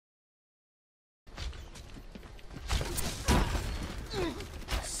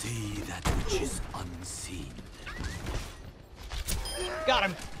which is unseen. Got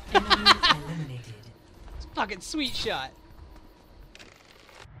him. Enemy eliminated. It's a fucking sweet shot.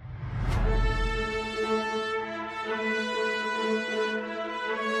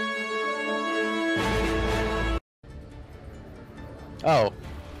 Oh.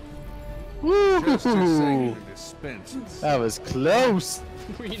 Just as Woo! sanguine dispenses. That was close.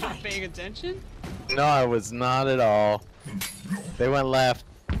 Were you not paying attention? No, I was not at all. They went left.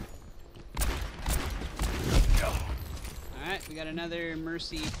 Alright, we got another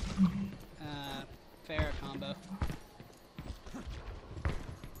Mercy Pharah combo.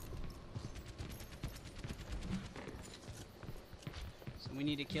 So we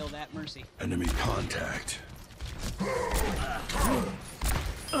need to kill that Mercy. Enemy contact.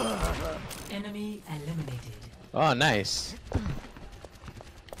 Enemy eliminated. Oh, nice.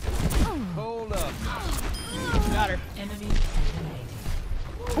 Hold up. Got her. Enemy eliminated.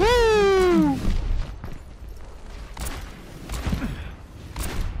 Woo!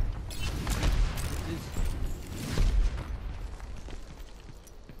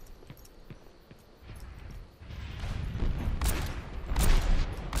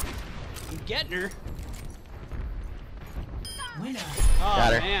 I'm getting her. Winner. Oh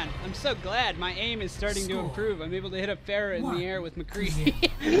Got her. man, I'm so glad. My aim is starting to improve. I'm able to hit a Pharah in the air with McCree.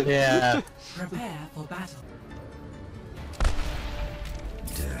 Yeah. Prepare for battle.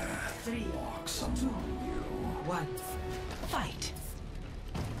 Death 3, walks among you. 1. Fight.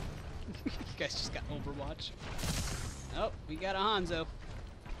 You guys just got Overwatch. Oh, we got a Hanzo.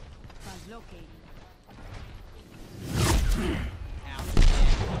 Ow.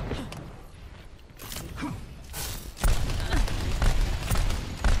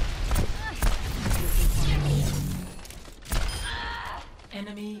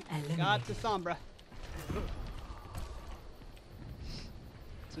 Enemy eliminated. Got the Sombra.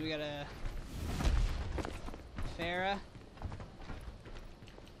 So we got a Pharah.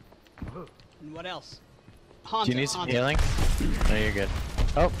 And what else? Hanzo. Do you need some Hanzo. healing? No, you're good.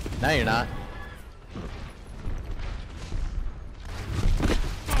 Oh, now you're not.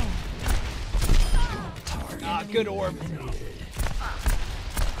 Ah, good orb.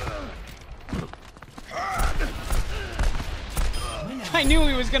 I knew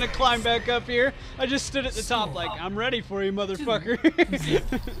he was gonna climb back up here. I just stood at the top like, I'm ready for you, motherfucker.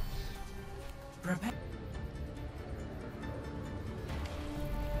 Prepare.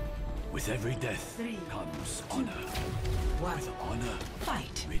 With every death comes honor. 1. With honor,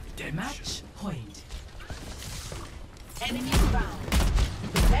 Fight. redemption. Match point. Enemy found.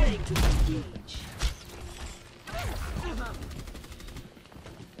 Preparing to engage.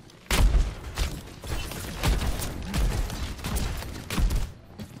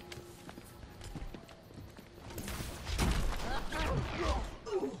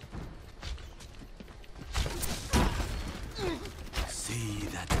 See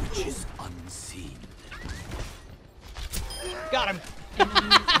that which is unseen. Got him.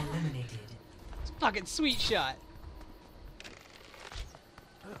 Enemy eliminated. It's a fucking sweet shot.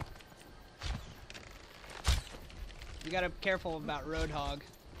 You gotta be careful about Roadhog.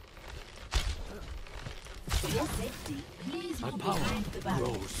 For your safety, please My move power behind the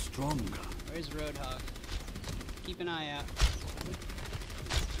barrel. grows stronger. Where's Roadhog? Keep an eye out.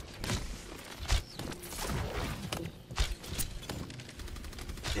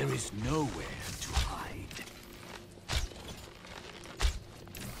 There is nowhere to hide.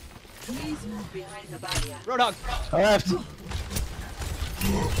 Please move behind the barrier. Roadhog! Left.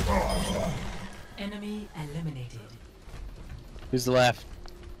 Enemy eliminated. Who's left?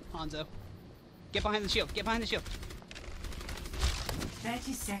 Hanzo. Get behind the shield. Get behind the shield.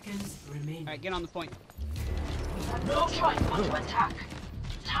 30 seconds remaining. Alright, get on the point. We have no choice but to attack.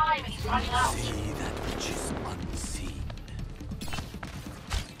 Time is running out. See that which is unseen.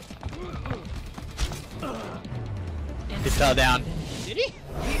 He fell down. Did he?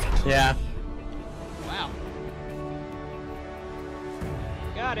 Yeah. Wow.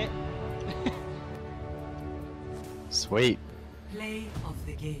 Got it. Sweet. Play of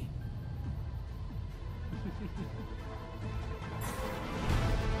the game.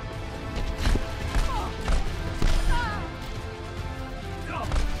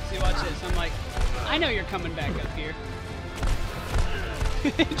 See, watch this. I'm like, I know you're coming back up here.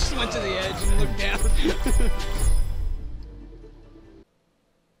 Just went to the edge and looked down.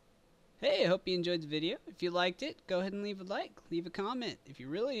 Hey, I hope you enjoyed the video. If you liked it, go ahead and leave a like, leave a comment. If you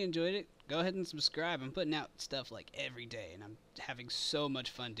really enjoyed it, go ahead and subscribe. I'm putting out stuff like every day, and I'm having so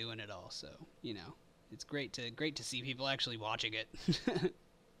much fun doing it all. So, you know, it's great to see people actually watching it.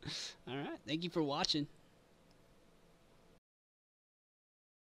 All right, thank you for watching.